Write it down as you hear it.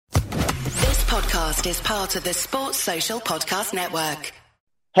podcast is part of the Sports Social Podcast Network.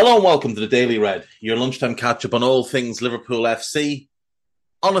 Hello and welcome to the Daily Red, your lunchtime catch-up on all things Liverpool FC,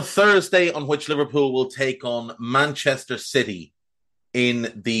 on a Thursday on which Liverpool will take on Manchester City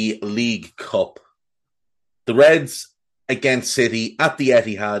in the League Cup. The Reds against City at the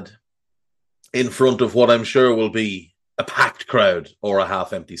Etihad in front of what I'm sure will be a packed crowd or a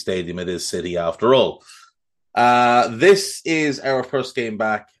half-empty stadium. It is City after all. This is our first game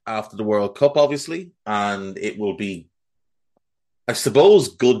back after the World Cup, obviously, and it will be, I suppose,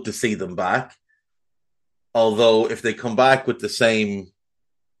 good to see them back. Although if they come back with the same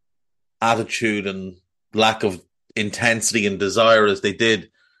attitude and lack of intensity and desire as they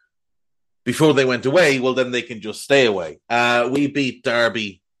did before they went away, well, then they can just stay away. We beat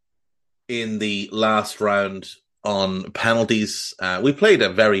Derby in the last round on penalties. We played a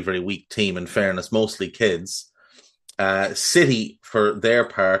very, very weak team, in fairness, mostly kids. City, for their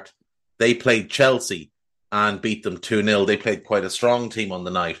part, they played Chelsea and beat them 2-0. They played quite a strong team on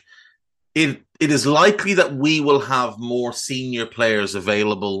the night. It is likely that we will have more senior players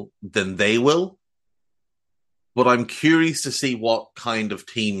available than they will, but I'm curious to see what kind of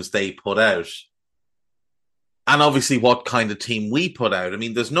teams they put out. And obviously what kind of team we put out. I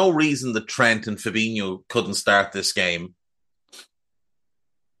mean, there's no reason that Trent and Fabinho couldn't start this game.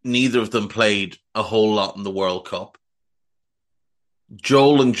 Neither of them played a whole lot in the World Cup.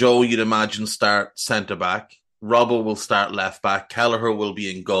 Joel and Joe, you'd imagine, start centre-back. Robbo will start left-back. Kelleher will be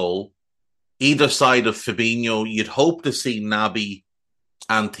in goal. Either side of Fabinho, you'd hope to see Naby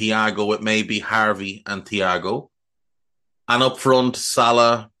and Thiago. It may be Harvey and Thiago. And up front,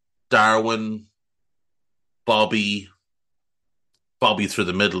 Salah, Darwin, Bobby through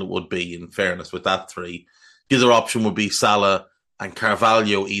the middle it would be, in fairness, with that three. The other option would be Salah and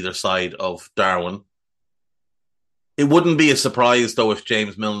Carvalho either side of Darwin. It wouldn't be a surprise, though, if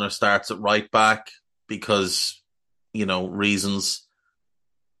James Milner starts at right back because, reasons.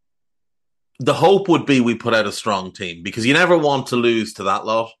 The hope would be we put out a strong team because you never want to lose to that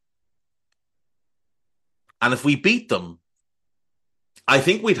lot. And if we beat them, I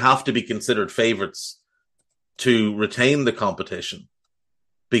think we'd have to be considered favourites to retain the competition.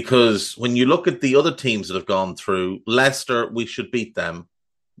 Because when you look at the other teams that have gone through, Leicester, we should beat them.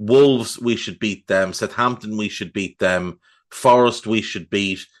 Wolves, we should beat them. Southampton, we should beat them. Forest, we should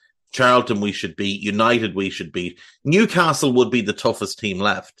beat. Charlton, we should beat. United, we should beat. Newcastle would be the toughest team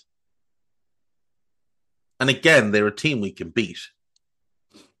left. And again, they're a team we can beat.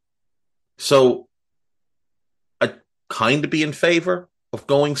 So, I'd kind of be in favour of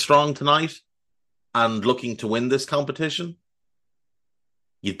going strong tonight and looking to win this competition.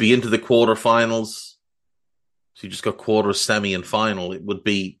 You'd be into the quarterfinals. So you just got quarter, semi and final. It would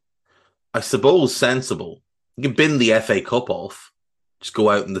be, I suppose, sensible. You can bin the FA Cup off. Just go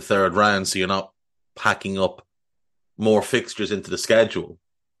out in the third round so you're not packing up more fixtures into the schedule.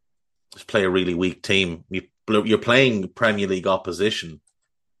 Just play a really weak team. You're playing Premier League opposition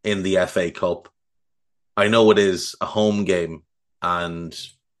in the FA Cup. I know it is a home game, and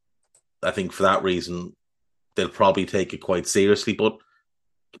I think for that reason, they'll probably take it quite seriously, but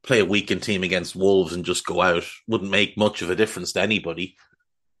play a weakened team against Wolves and just go out wouldn't make much of a difference to anybody.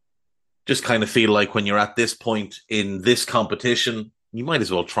 Just kind of feel like when you're at this point in this competition, you might as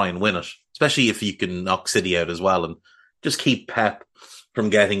well try and win it, especially if you can knock City out as well and just keep Pep from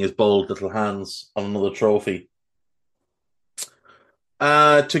getting his bold little hands on another trophy.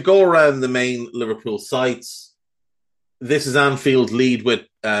 To go around the main Liverpool sites, this is Anfield lead with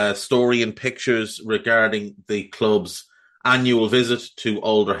story and pictures regarding the club's annual visit to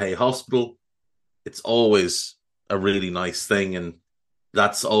Alderhay Hospital. It's always a really nice thing, and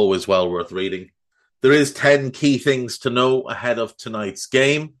that's always well worth reading. There is 10 key things to know ahead of tonight's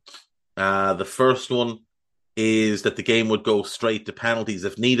game. The first one is that the game would go straight to penalties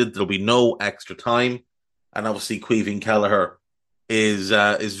if needed. There'll be no extra time. And obviously, Caoimhín Kelleher is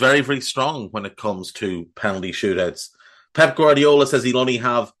very, very strong when it comes to penalty shootouts. Pep Guardiola says he'll only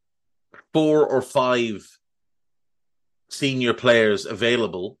have 4 or 5 senior players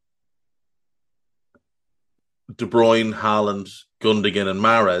available. De Bruyne, Haaland, Gundogan and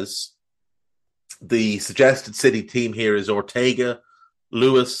Mahrez. The suggested City team here is Ortega,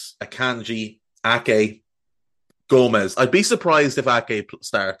 Lewis, Akanji, Ake, Gomez. I'd be surprised if Ake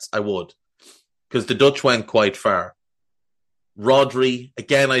starts. I would. Because the Dutch went quite far. Rodri,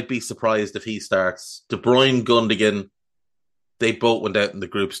 again, I'd be surprised if he starts. De Bruyne, Gundogan, they both went out in the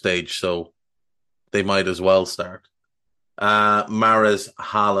group stage, so they might as well start. Mahrez,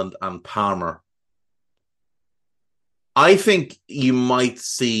 Haaland and Palmer. I think you might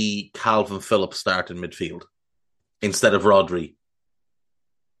see Calvin Phillips start in midfield instead of Rodri.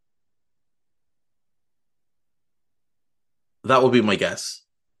 That would be my guess.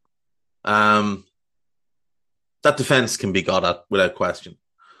 That defense can be got at without question.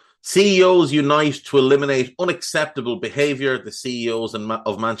 CEOs unite to eliminate unacceptable behaviour. The CEOs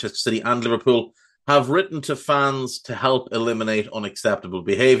of Manchester City and Liverpool have written to fans to help eliminate unacceptable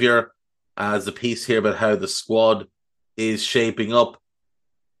behaviour. As a piece here about how the squad is shaping up.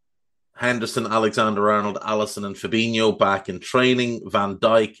 Henderson, Alexander-Arnold, Alisson and Fabinho back in training. Van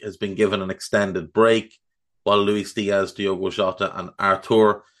Dijk has been given an extended break, while Luis Diaz, Diogo Jota and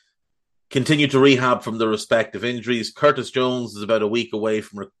Arthur continue to rehab from their respective injuries. Curtis Jones is about a week away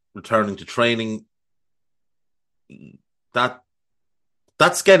from returning to training.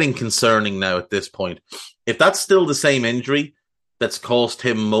 That's getting concerning now at this point. If that's still the same injury that's cost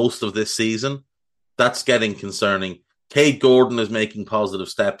him most of this season, that's getting concerning. Cade Gordon is making positive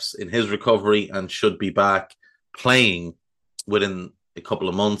steps in his recovery and should be back playing within a couple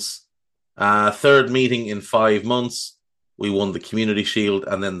of months. Third meeting in 5 months. We won the Community Shield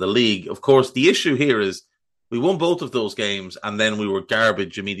and then the league. Of course, the issue here is we won both of those games and then we were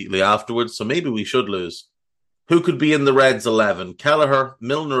garbage immediately afterwards, so maybe we should lose. Who could be in the Reds 11? Kelleher,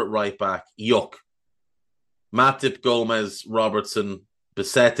 Milner at right back, yuck. Matip, Gomez, Robertson,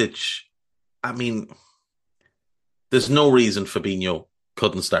 Bisetic. I mean, there's no reason Fabinho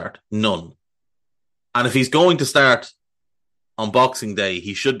couldn't start. None. And if he's going to start on Boxing Day,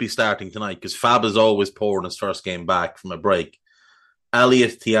 he should be starting tonight because Fab is always poor in his first game back from a break.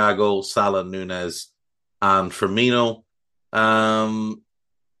 Elliott, Thiago, Salah, Nunez, and Firmino.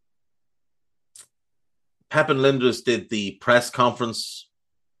 Pep and Linders did the press conference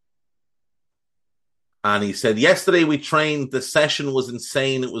and he said, yesterday we trained, the session was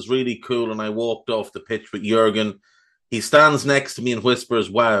insane, it was really cool, and I walked off the pitch with Jurgen. He stands next to me and whispers,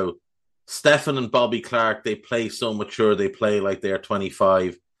 wow, Stefan and Bobby Clark, they play so mature, they play like they're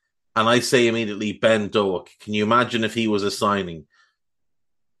 25. And I say immediately, Ben Doak, can you imagine if he was a signing?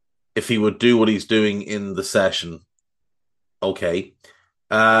 If he would do what he's doing in the session? Okay.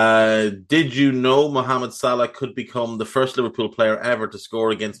 Did you know Mohamed Salah could become the first Liverpool player ever to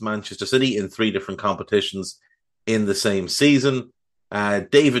score against Manchester City in 3 different competitions in the same season?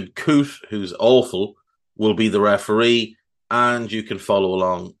 David Coote, who's awful, will be the referee, and you can follow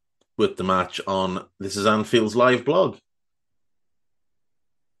along with the match on This Is Anfield's live blog.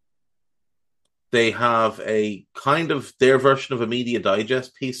 They have a kind of their version of a Media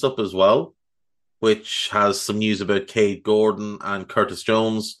Digest piece up as well, which has some news about Cade Gordon and Curtis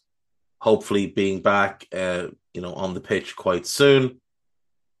Jones, hopefully being back, on the pitch quite soon.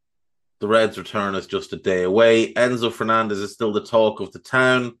 The Reds' return is just a day away. Enzo Fernandez is still the talk of the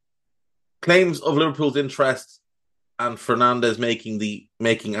town. Claims of Liverpool's interest and Fernandez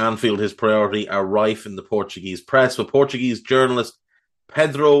making Anfield his priority are rife in the Portuguese press, with Portuguese journalist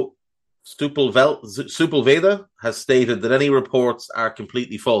Pedro Sepulveda has stated that any reports are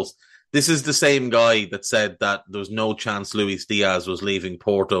completely false. This is the same guy that said that there was no chance Luis Diaz was leaving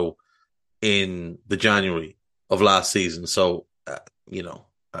Porto in the January of last season. So,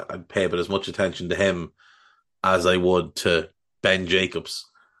 I'd pay about as much attention to him as I would to Ben Jacobs.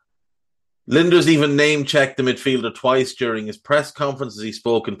 Linders even name-checked the midfielder twice during his press conference as he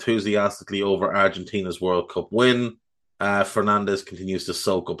spoke enthusiastically over Argentina's World Cup win. Fernandez continues to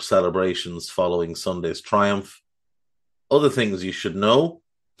soak up celebrations following Sunday's triumph. Other things you should know.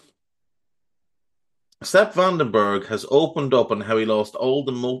 Sepp van den Berg has opened up on how he lost all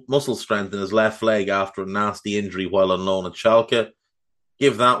the muscle strength in his left leg after a nasty injury while on loan at Schalke.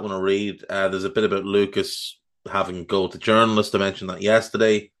 Give that one a read. There's a bit about Lucas having a go at the journalist. I mentioned that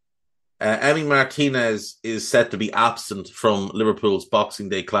yesterday. Emi Martinez is set to be absent from Liverpool's Boxing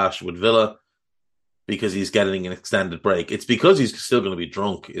Day clash with Villa because he's getting an extended break. It's because he's still going to be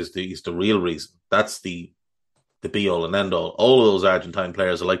drunk is the real reason. That's the be-all and end-all. All of those Argentine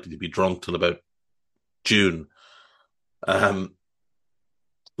players are likely to be drunk till about June.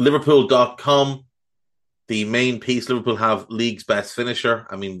 Liverpool.com, the main piece, Liverpool have league's best finisher.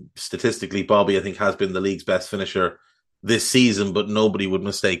 I mean, statistically, Bobby, I think, has been the league's best finisher this season, but nobody would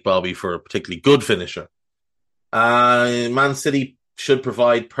mistake Bobby for a particularly good finisher. Man City should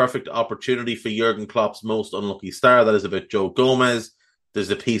provide perfect opportunity for Jurgen Klopp's most unlucky star. That is about Joe Gomez.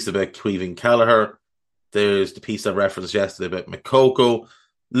 There's a piece about Caoimhin Kelleher. There's the piece I referenced yesterday about Moukoko.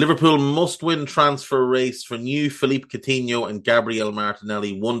 Liverpool must-win transfer race for new Philippe Coutinho and Gabriel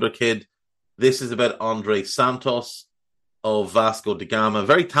Martinelli wonderkid. This is about Andre Santos of Vasco da Gama.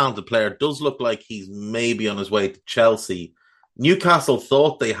 Very talented player. Does look like he's maybe on his way to Chelsea. Newcastle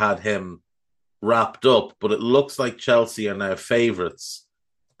thought they had him wrapped up, but it looks like Chelsea are now favourites.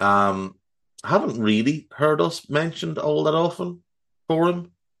 Haven't really heard us mentioned all that often for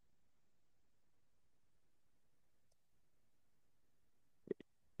him.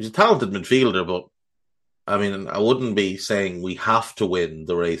 He's a talented midfielder, but I mean, I wouldn't be saying we have to win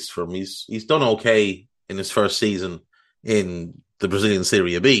the race for him. He's done okay in his first season in the Brazilian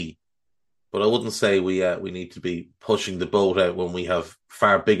Serie B, but I wouldn't say we need to be pushing the boat out when we have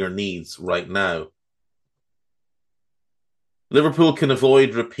far bigger needs right now. Liverpool can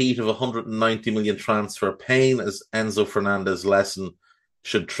avoid repeat of 190 million transfer pain as Enzo Fernandez lesson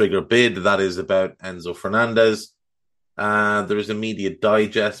should trigger bid. That is about Enzo Fernandez. There is a Media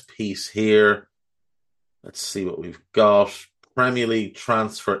Digest piece here. Let's see what we've got. Premier League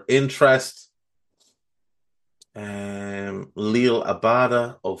transfer interest. Lille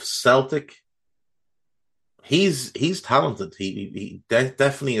Abada of Celtic. He's talented. He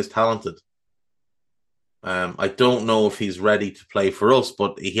definitely is talented. I don't know if he's ready to play for us,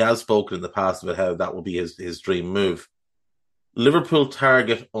 but he has spoken in the past about how that will be his dream move. Liverpool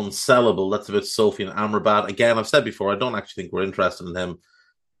target unsellable. That's about Sofian Amrabat. Again, I've said before, I don't actually think we're interested in him.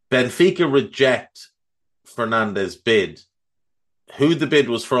 Benfica reject Fernandez bid. Who the bid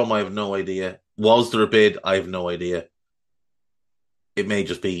was from, I have no idea. Was there a bid? I have no idea. It may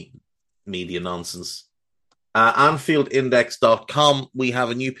just be media nonsense. AnfieldIndex.com, we have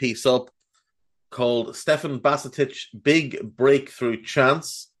a new piece up called Stefan Bajcetic, Big Breakthrough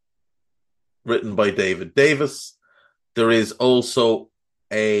Chance, written by David Davis. There is also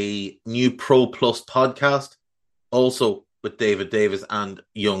a new Pro Plus podcast, also with David Davis and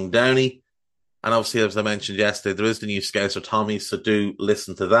Young Downey. And obviously, as I mentioned yesterday, there is the new Scouser Tommy, so do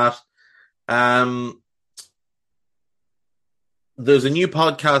listen to that. There's a new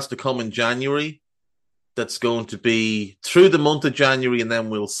podcast to come in January that's going to be through the month of January, and then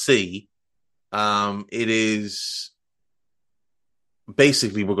we'll see. It is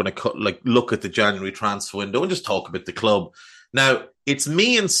basically we're going to look at the January transfer window and just talk about the club. Now, it's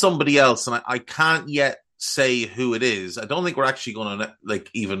me and somebody else, and I can't yet say who it is. I don't think we're actually going to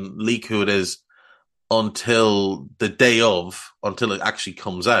even leak who it is until the day of, until it actually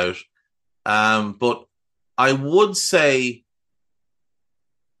comes out. But I would say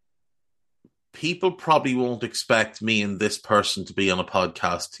people probably won't expect me and this person to be on a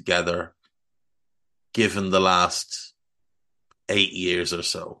podcast together, given the last 8 years or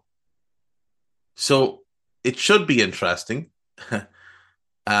so. So it should be interesting. That's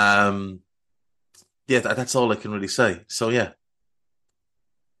all I can really say. So yeah,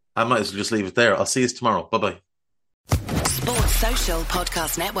 I might as well just leave it there. I'll see you tomorrow. Bye-bye. Sports Social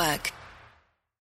Podcast Network.